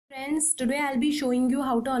Friends, today I'll be showing you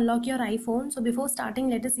how to unlock your iPhone. So before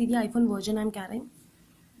starting, let us see the iPhone version I'm carrying.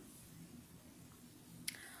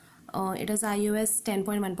 It is iOS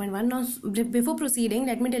 10.1.1. Now before proceeding,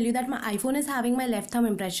 let me tell you that my iPhone is having my left thumb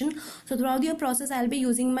impression. So throughout the process, I'll be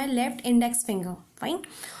using my left index finger. Fine.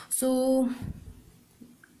 So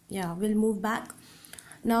yeah, we'll move back.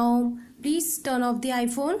 Now please turn off the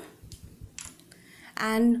iPhone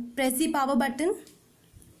and press the power button.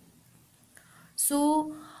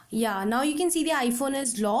 So yeah, now you can see the iPhone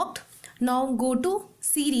is locked. Now go to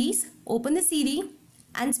series, open the Siri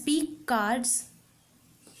and speak cards.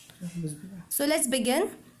 So let's begin.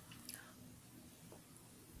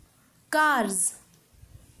 Cars.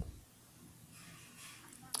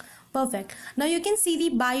 Perfect. Now you can see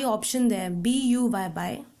the buy option there. B-U-Y,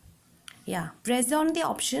 buy. Yeah, press on the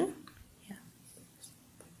option.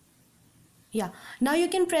 Yeah. Now you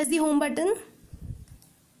can press the home button.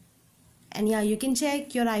 And yeah, you can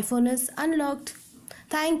check your iPhone is unlocked.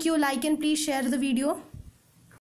 Thank you. Like and please share the video.